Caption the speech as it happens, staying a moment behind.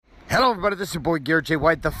Hello everybody, this is your boy Garrett J.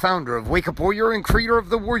 White, the founder of Wake Up Warrior and creator of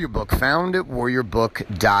the Warrior Book, found at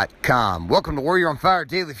warriorbook.com. Welcome to Warrior on Fire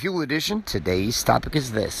Daily Fuel Edition. Today's topic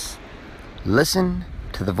is this: listen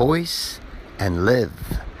to the voice and live.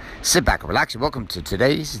 Sit back and relax and welcome to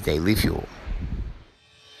today's Daily Fuel.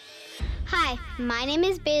 Hi, my name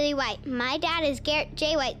is Bailey White. My dad is Garrett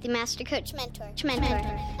J. White, the Master Coach Mentor.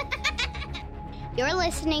 You're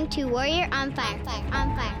listening to Warrior on Fire.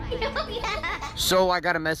 On Fire. So I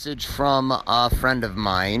got a message from a friend of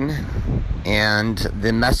mine, and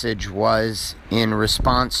the message was in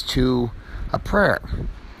response to a prayer.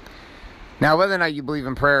 Now, whether or not you believe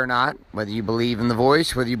in prayer or not, whether you believe in the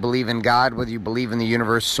voice, whether you believe in God, whether you believe in the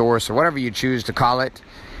universe, source, or whatever you choose to call it,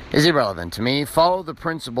 is irrelevant to me. Follow the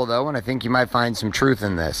principle, though, and I think you might find some truth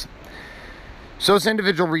in this. So this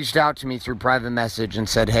individual reached out to me through private message and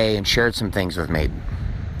said, hey, and shared some things with me.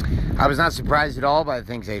 I was not surprised at all by the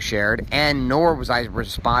things they shared, and nor was I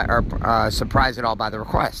surprised at all by the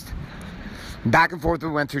request. Back and forth we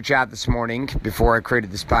went through chat this morning before I created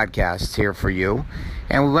this podcast here for you,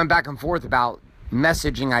 and we went back and forth about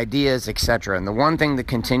messaging, ideas, etc. And the one thing that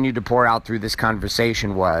continued to pour out through this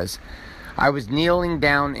conversation was I was kneeling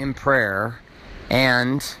down in prayer,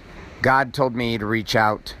 and God told me to reach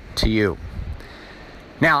out to you.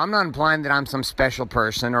 Now, I'm not implying that I'm some special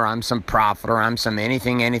person or I'm some prophet or I'm some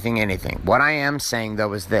anything. What I am saying,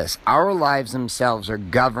 though, is this: our lives themselves are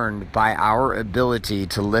governed by our ability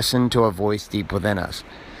to listen to a voice deep within us.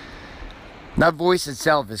 That voice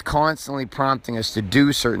itself is constantly prompting us to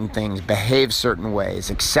do certain things, behave certain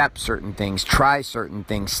ways, accept certain things, try certain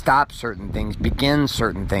things, stop certain things, begin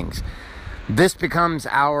certain things. This becomes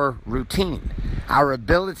our routine, our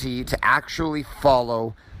ability to actually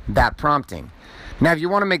follow that prompting. Now, if you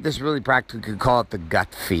want to make this really practical, you could call it the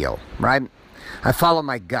gut feel, right? I follow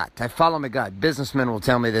my gut. Businessmen will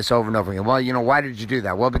tell me this over and over again. Well, why did you do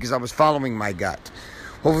that? Well, because I was following my gut.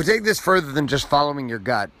 Well, if we take this further than just following your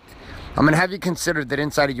gut, I'm going to have you consider that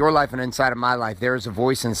inside of your life and inside of my life, there is a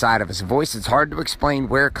voice inside of us. A voice that's hard to explain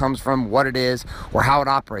where it comes from, what it is, or how it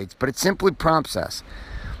operates, but it simply prompts us.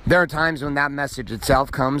 There are times when that message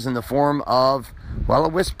itself comes in the form of, a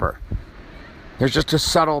whisper. There's just a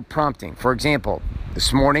subtle prompting. For example,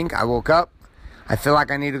 this morning I woke up. I feel like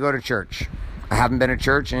I need to go to church. I haven't been to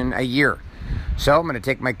church in a year. So I'm going to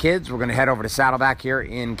take my kids. We're going to head over to Saddleback here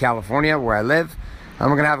in California where I live. And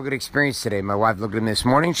we're going to have a good experience today. My wife looked at me this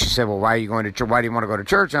morning. She said, well, why are you going to church? Why do you want to go to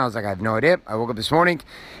church? And I was like, I have no idea. I woke up this morning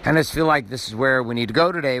and I just feel like this is where we need to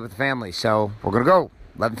go today with the family. So we're going to go.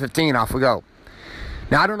 11:15, off we go.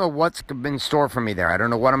 Now, I don't know what's been in store for me there. I don't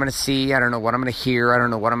know what I'm going to see. I don't know what I'm going to hear. I don't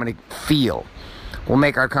know what I'm going to feel. We'll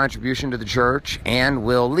make our contribution to the church, and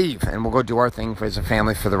we'll leave, and we'll go do our thing as a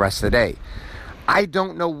family for the rest of the day. I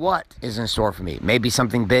don't know what is in store for me. Maybe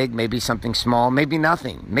something big, maybe something small, maybe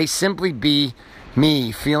nothing. It may simply be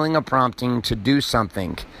me feeling a prompting to do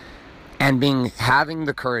something and having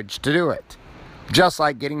the courage to do it. Just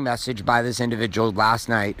like getting messaged by this individual last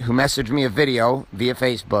night who messaged me a video via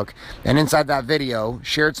Facebook, and inside that video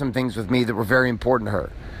shared some things with me that were very important to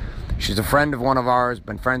her. She's a friend of one of ours,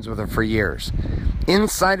 been friends with her for years.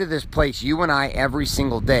 Inside of this place, you and I, every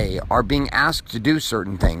single day, are being asked to do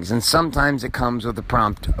certain things, and sometimes it comes with the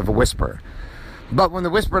prompt of a whisper. But when the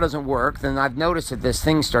whisper doesn't work, then I've noticed that this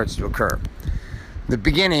thing starts to occur. In the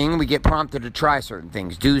beginning, we get prompted to try certain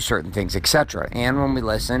things, do certain things, etc. And when we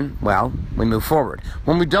listen, we move forward.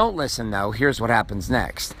 When we don't listen, though, here's what happens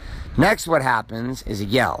next. Next, what happens is a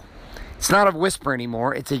yell. It's not a whisper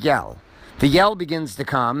anymore, it's a yell. The yell begins to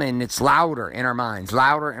come, and it's louder in our minds,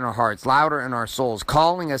 louder in our hearts, louder in our souls,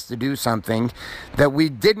 calling us to do something that we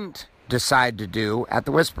didn't decide to do at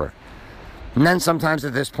the whisper. And then sometimes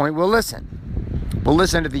at this point, we'll listen. We'll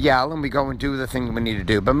listen to the yell, and we go and do the thing we need to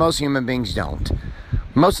do. But most human beings don't.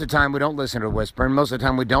 Most of the time, we don't listen to the whisper, and most of the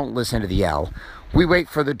time, we don't listen to the yell. We wait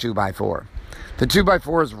for the 2x4. The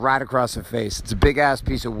 2x4 is right across the face. It's a big-ass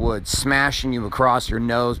piece of wood, smashing you across your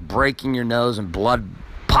nose, breaking your nose, and blood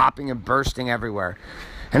popping and bursting everywhere.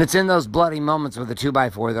 And it's in those bloody moments with the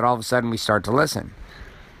 2x4 that all of a sudden we start to listen.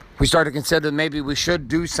 We start to consider that maybe we should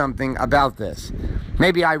do something about this.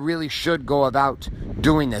 Maybe I really should go about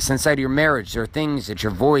doing this. Inside of your marriage, there are things that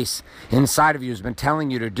your voice inside of you has been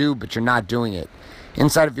telling you to do, but you're not doing it.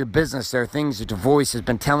 Inside of your business, there are things that your voice has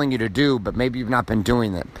been telling you to do, but maybe you've not been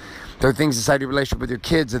doing them. There are things inside your relationship with your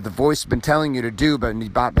kids that the voice has been telling you to do, but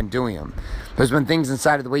you've not been doing them. There's been things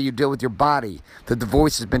inside of the way you deal with your body that the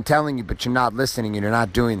voice has been telling you, but you're not listening and you're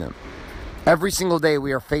not doing them. Every single day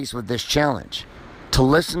we are faced with this challenge, to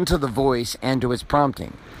listen to the voice and to its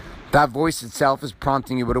prompting. That voice itself is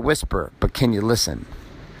prompting you with a whisper, but can you listen?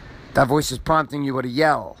 That voice is prompting you with a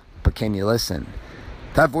yell, but can you listen?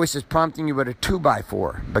 That voice is prompting you with a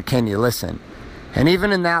 2x4, but can you listen? And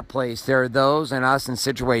even in that place, there are those and us in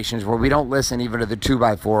situations where we don't listen even to the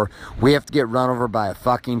 2x4. We have to get run over by a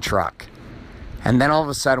fucking truck. And then all of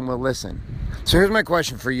a sudden we'll listen. So here's my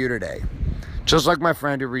question for you today. Just like my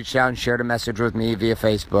friend who reached out and shared a message with me via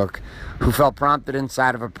Facebook, who felt prompted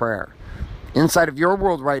inside of a prayer. Inside of your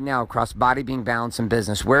world right now, across body, being, balance, and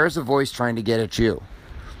business, where is the voice trying to get at you?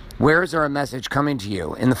 Where is there a message coming to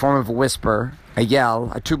you in the form of a whisper, a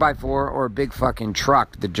yell, a 2x4, or a big fucking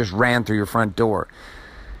truck that just ran through your front door?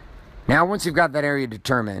 Now, once you've got that area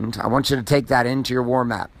determined, I want you to take that into your war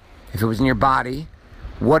map. If it was in your body,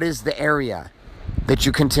 what is the area that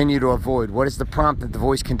you continue to avoid? What is the prompt that the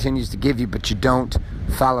voice continues to give you, but you don't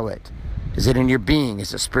follow it? Is it in your being?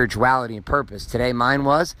 Is it spirituality and purpose? Today, mine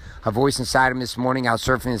was a voice inside of me this morning. I was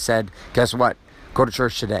surfing and said, guess what? Go to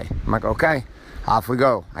church today. I'm like, okay, off we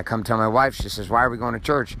go. I come tell my wife. She says, why are we going to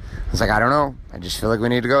church? I was like, I don't know. I just feel like we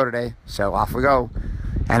need to go today. So off we go.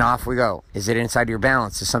 And off we go. Is it inside your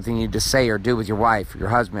balance? Is it something you need to say or do with your wife or your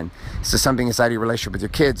husband? Is there something inside of your relationship with your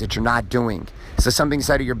kids that you're not doing? Is there something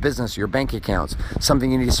inside of your business or your bank accounts?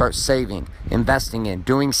 Something you need to start saving, investing in,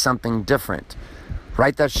 doing something different?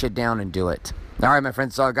 Write that shit down and do it. All right, my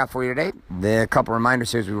friends, that's all I got for you today. A couple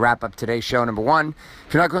reminders here as we wrap up today's show. Number one,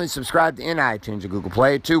 if you're not going to subscribe in iTunes or Google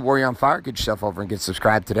Play, 2, Warrior on Fire, get yourself over and get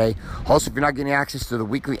subscribed today. Also, if you're not getting access to the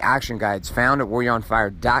weekly action guides found at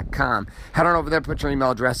warrioronfire.com, head on over there, put your email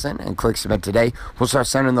address in, and click submit today. We'll start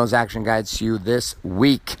sending those action guides to you this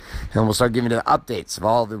week. And we'll start giving you the updates of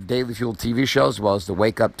all the Daily Fuel TV shows, as well as the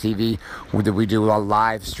Wake Up TV that we do a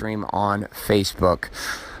live stream on Facebook.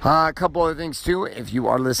 A couple other things, too. If you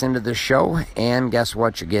are listening to this show, and guess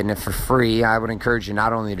what? You're getting it for free. I would encourage you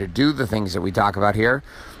not only to do the things that we talk about here,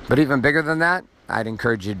 but even bigger than that, I'd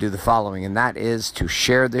encourage you to do the following, and that is to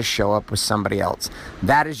share this show up with somebody else.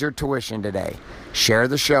 That is your tuition today. Share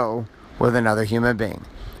the show with another human being.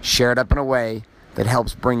 Share it up in a way that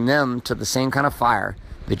helps bring them to the same kind of fire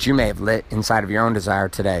that you may have lit inside of your own desire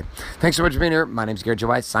today. Thanks so much for being here. My name is Garrett J.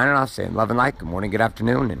 White, signing off, saying love and light. Good morning, good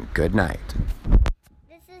afternoon, and good night.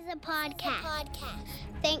 A podcast.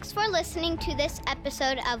 Thanks for listening to this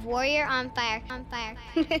episode of Warrior on Fire.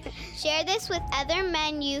 Share this with other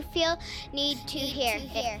men you feel need to hear.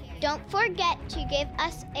 Don't forget to give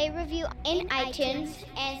us a review in iTunes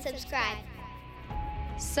and subscribe.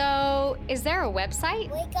 So, is there a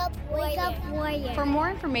website? Wake Up Warrior. For more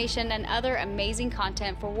information and other amazing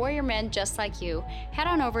content for warrior men just like you, head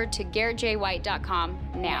on over to GarrettJWhite.com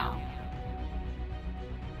now.